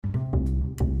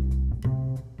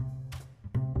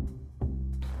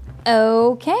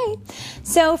Okay,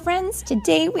 so friends,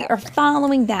 today we are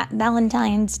following that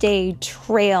Valentine's Day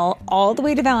trail all the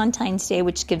way to Valentine's Day,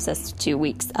 which gives us 2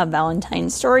 weeks of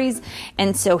Valentine's stories.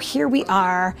 And so here we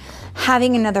are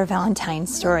having another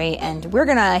Valentine's story, and we're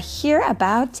going to hear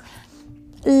about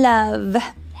love.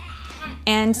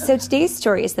 And so today's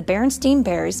story is the Berenstain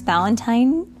Bears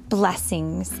Valentine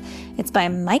Blessings. It's by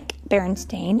Mike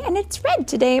Berenstain, and it's read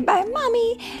today by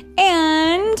Mommy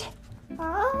and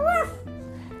Ruff.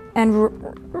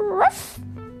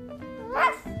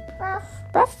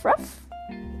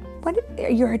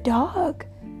 You're a dog.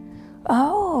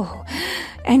 Oh,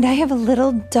 and I have a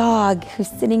little dog who's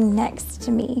sitting next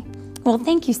to me. Well,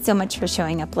 thank you so much for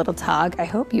showing up, little dog. I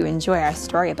hope you enjoy our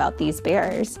story about these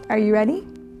bears. Are you ready?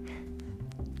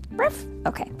 Ruff.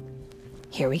 Okay,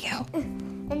 here we go.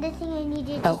 And the thing I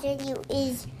needed to tell you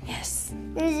is... Yes.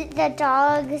 The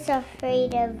dog is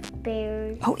afraid of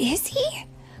bears. Oh, is he?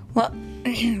 Well,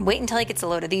 wait until he gets a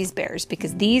load of these bears,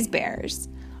 because these bears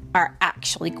are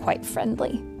actually quite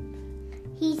friendly.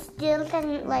 He still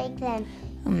doesn't like them,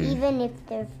 even if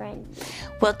they're friendly.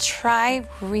 Well, try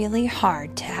really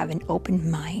hard to have an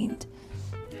open mind.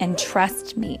 And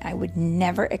trust me, I would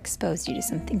never expose you to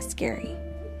something scary.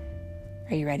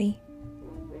 Are you ready?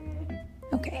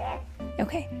 Okay.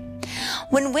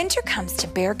 When winter comes to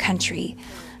bear country,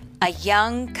 a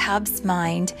young cub's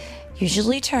mind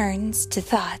usually turns to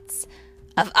thoughts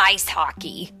of ice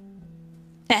hockey.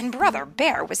 And Brother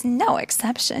Bear was no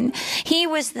exception. He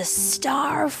was the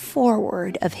star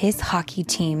forward of his hockey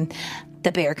team,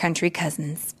 the Bear Country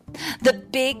Cousins. The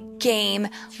big game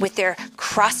with their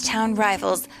crosstown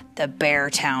rivals, the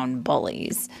Beartown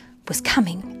Bullies, was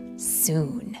coming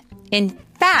soon. In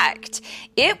fact,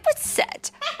 it was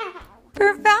set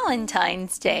for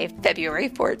Valentine's Day, February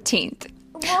 14th.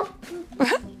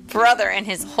 Brother and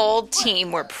his whole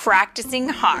team were practicing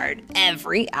hard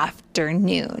every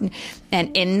afternoon.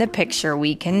 And in the picture,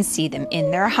 we can see them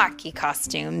in their hockey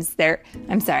costumes. Their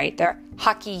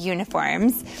hockey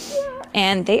uniforms.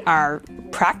 And they are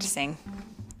practicing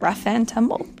rough and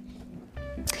tumble.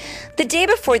 The day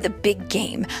before the big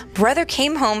game, Brother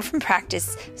came home from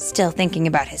practice still thinking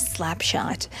about his slap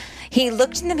shot. He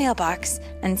looked in the mailbox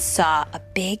and saw a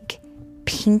big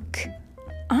pink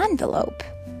envelope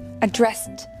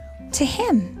addressed to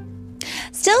him.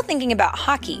 Still thinking about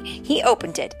hockey, he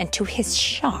opened it, and to his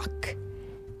shock,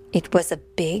 it was a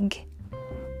big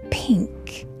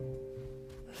pink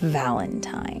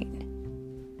Valentine.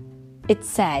 It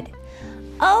said,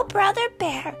 "Oh, Brother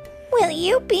Bear, will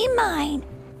you be mine?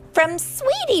 From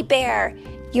Sweetie Bear,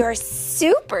 your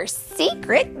super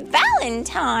secret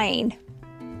Valentine."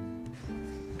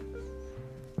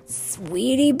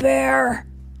 Sweetie Bear?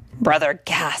 Brother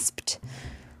gasped.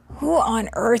 Who on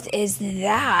earth is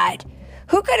that?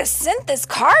 Who could have sent this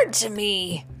card to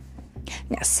me?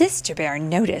 Now, Sister Bear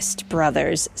noticed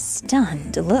Brother's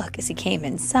stunned look as he came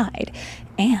inside,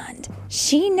 and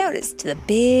she noticed the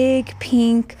big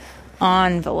pink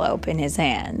envelope in his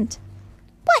hand.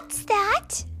 What's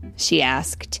that? She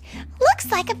asked.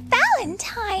 Looks like a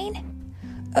Valentine.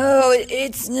 Oh,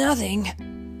 it's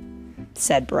nothing,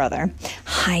 said Brother,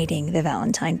 hiding the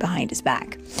Valentine behind his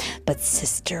back. But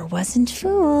Sister wasn't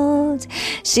fooled.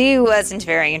 She wasn't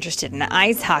very interested in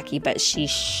ice hockey, but she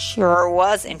sure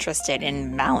was interested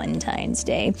in Valentine's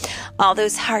Day. All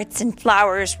those hearts and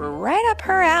flowers were right up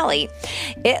her alley.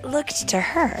 It looked to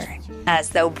her as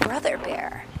though Brother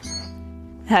Bear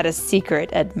had a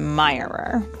secret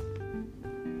admirer.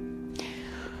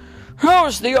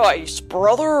 "How's the ice,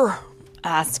 Brother?"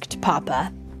 asked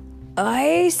Papa.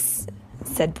 "Ice?"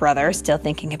 said Brother, still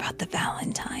thinking about the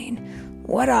Valentine.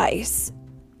 "What ice?"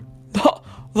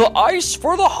 The ice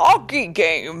for the hockey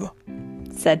game,"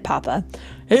 said Papa.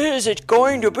 "Is it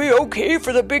going to be okay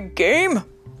for the big game?"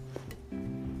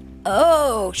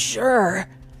 "Oh, sure,"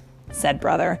 said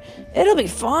Brother. "It'll be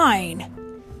fine."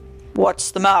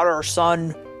 "What's the matter,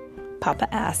 son?"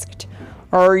 Papa asked.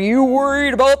 "Are you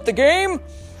worried about the game?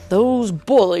 Those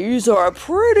bullies are a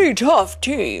pretty tough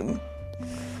team."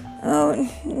 "Oh,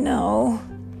 no,"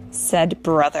 said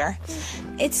Brother.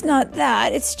 "It's not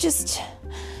that. It's just..."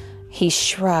 He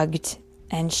shrugged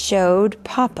and showed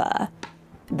Papa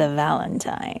the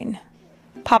Valentine.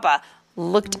 Papa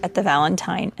looked at the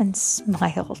Valentine and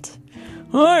smiled.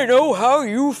 "I know how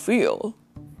you feel,"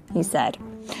 he said.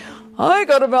 "I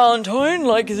got a Valentine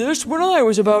like this when I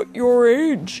was about your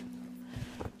age.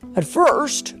 At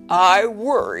first, I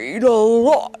worried a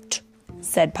lot,"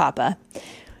 said Papa.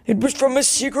 "It was from a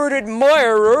secret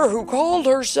admirer who called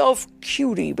herself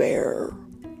Cutie Bear."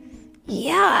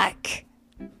 "Yuck,"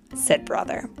 said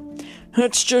Brother.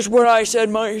 "That's just what I said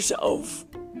myself,"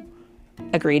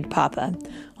 agreed Papa.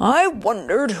 I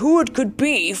wondered who it could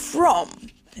be from,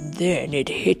 and then it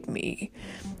hit me.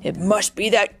 It must be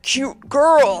that cute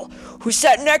girl who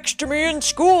sat next to me in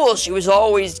school. She was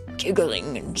always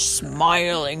giggling and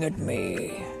smiling at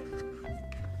me.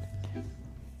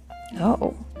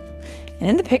 Oh.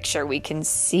 And in the picture we can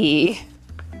see...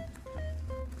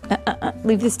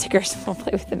 leave the stickers. We'll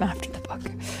play with them after the book.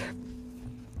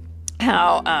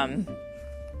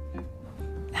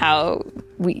 How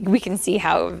we can see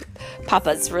how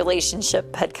Papa's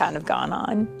relationship had kind of gone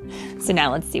on. So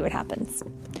now let's see what happens.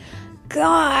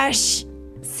 Gosh,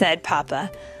 said Papa.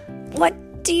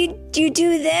 What do you do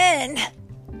then?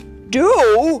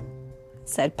 Do?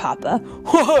 Said Papa.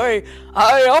 Why,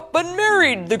 I up and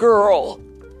married the girl.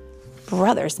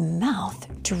 Brother's mouth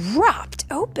dropped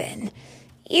open.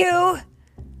 You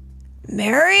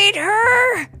married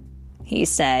her? He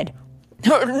said.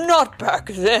 Not back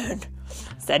then,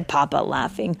 said Papa,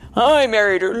 laughing. I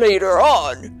married her later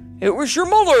on. It was your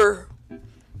mother.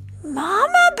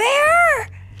 Mama Bear?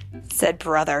 Said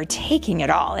Brother, taking it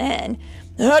all in.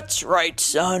 That's right,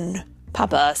 son.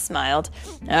 Papa smiled.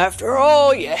 After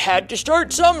all, you had to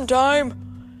start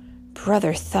sometime.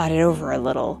 Brother thought it over a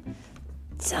little.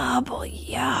 Double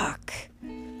yuck,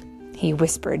 he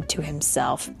whispered to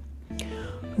himself.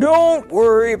 Don't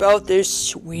worry about this,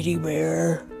 Sweetie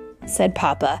Bear, said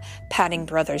Papa, patting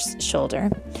Brother's shoulder.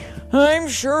 I'm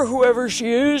sure whoever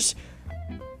she is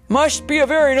must be a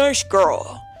very nice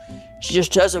girl. She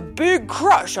just has a big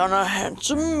crush on a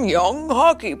handsome young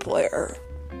hockey player.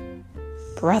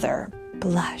 Brother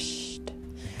blushed.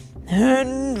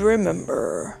 And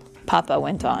remember, Papa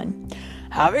went on,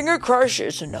 having a crush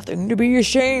is nothing to be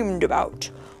ashamed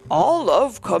about. All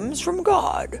love comes from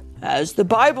God. As the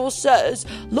Bible says,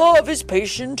 love is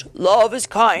patient, love is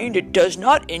kind, it does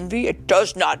not envy, it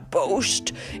does not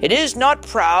boast, it is not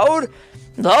proud.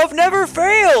 Love never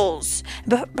fails.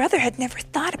 But Brother had never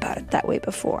thought about it that way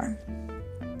before.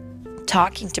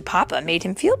 Talking to Papa made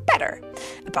him feel better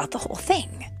about the whole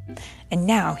thing. And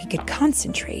now he could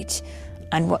concentrate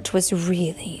on what was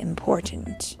really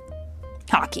important.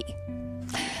 Hockey.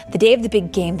 The day of the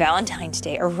big game, Valentine's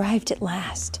Day, arrived at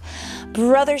last.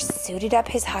 Brother suited up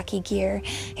his hockey gear.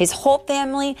 His whole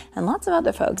family and lots of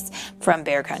other folks from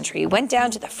Bear Country went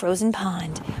down to the frozen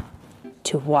pond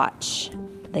to watch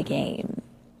the game.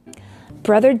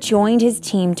 Brother joined his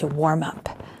team to warm up.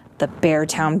 The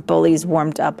Beartown bullies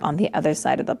warmed up on the other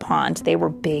side of the pond. They were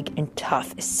big and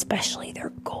tough, especially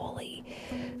their goalie.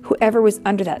 Whoever was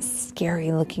under that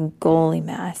scary-looking goalie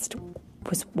mask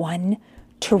was one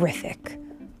terrific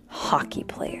hockey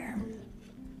player.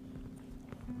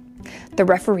 The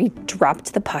referee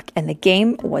dropped the puck and the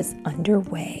game was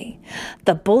underway.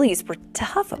 The bullies were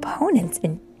tough opponents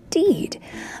indeed,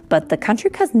 but the Country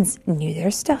Cousins knew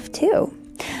their stuff too.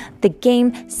 The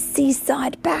game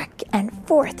seesawed back and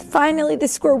forth. Finally, the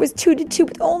score was 2-2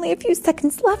 with only a few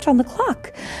seconds left on the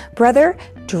clock. Brother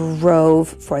drove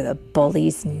for the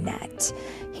bullies' net.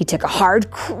 He took a hard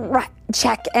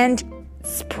check and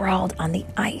sprawled on the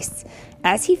ice.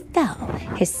 As he fell,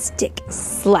 his stick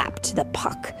slapped the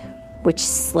puck, which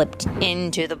slipped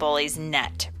into the bully's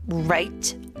net,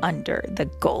 right under the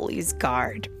goalie's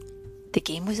guard. The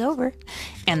game was over,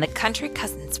 and the Country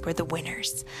Cousins were the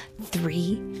winners,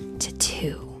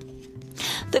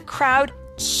 3-2. The crowd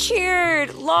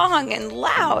cheered long and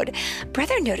loud.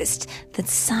 Brother noticed that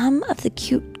some of the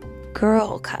cute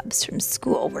girl cubs from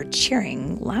school were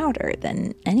cheering louder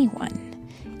than anyone.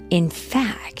 In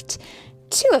fact,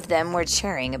 2 of them were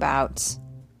cheering about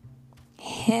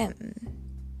him.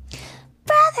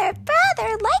 Brother,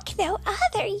 brother, like no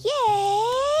other,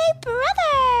 yay,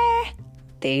 brother,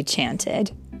 they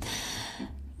chanted.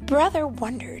 Brother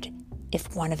wondered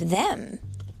if one of them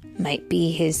might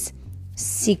be his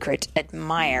secret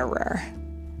admirer,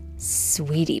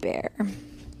 Sweetie Bear.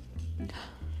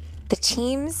 The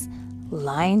teams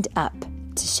lined up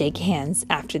to shake hands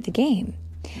after the game.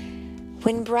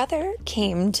 When Brother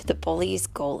came to the bullies'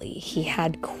 goalie, he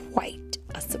had quite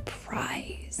a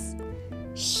surprise.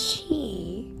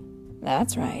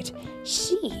 That's right,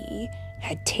 she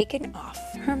had taken off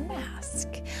her mask.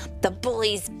 The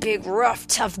bully's big, rough,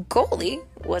 tough goalie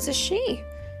was a she.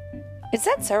 It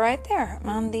said so right there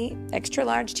on the extra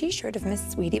large t-shirt of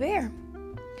Miss Sweetie Bear.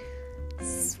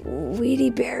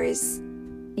 Sweetie Bear is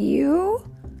you?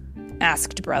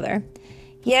 Asked Brother.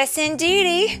 Yes,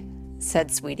 indeedy,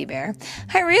 said Sweetie Bear.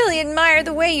 I really admire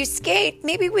the way you skate.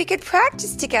 Maybe we could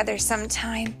practice together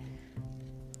sometime.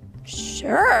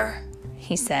 Sure,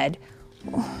 he said.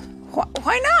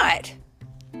 Why not?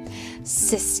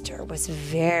 Sister was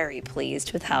very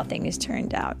pleased with how things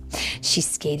turned out. She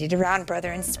skated around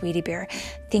Brother and Sweetie Bear,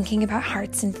 thinking about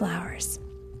hearts and flowers.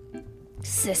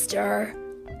 Sister,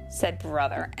 said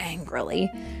Brother angrily.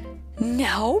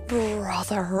 No,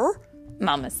 Brother,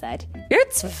 Mama said.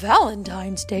 It's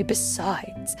Valentine's Day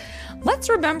besides. Let's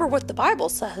remember what the Bible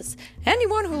says.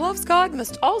 Anyone who loves God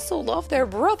must also love their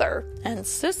brother and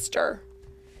sister.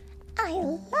 I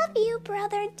love you,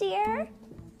 Brother dear,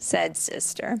 said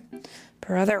Sister.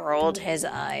 Brother rolled his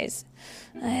eyes.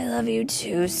 I love you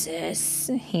too,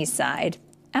 sis, he sighed.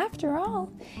 After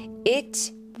all,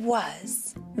 it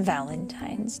was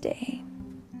Valentine's Day.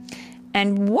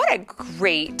 And what a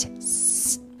great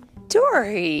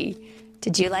story.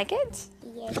 Did you like it?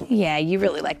 Yeah. Yeah, you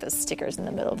really like those stickers in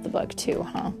the middle of the book too,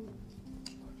 huh?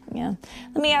 Yeah.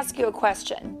 Let me ask you a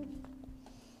question.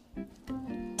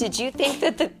 Did you think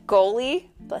that the goalie,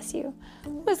 bless you,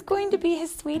 was going to be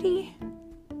his sweetie?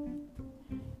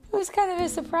 It was kind of a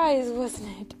surprise, wasn't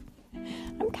it?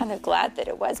 I'm kind of glad that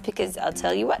it was, because I'll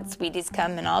tell you what, sweeties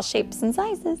come in all shapes and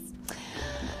sizes.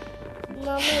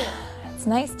 Mommy, It's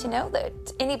nice to know that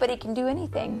anybody can do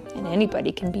anything, and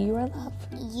anybody can be your love.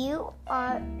 you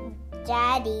are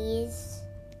Daddy's,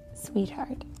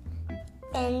 Sweetheart.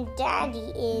 and Daddy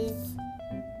is...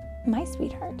 My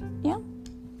sweetheart. Yeah.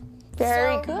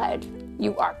 Very So- good.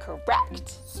 You are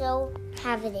correct. So,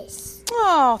 have this.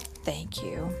 Oh, thank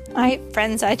you.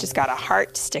 Friends, I just got a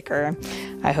heart sticker.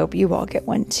 I hope you all get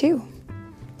one too.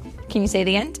 Can you say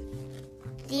the end?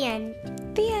 The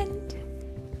end. The end.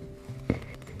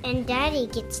 And Daddy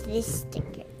gets this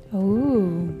sticker.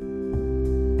 Ooh.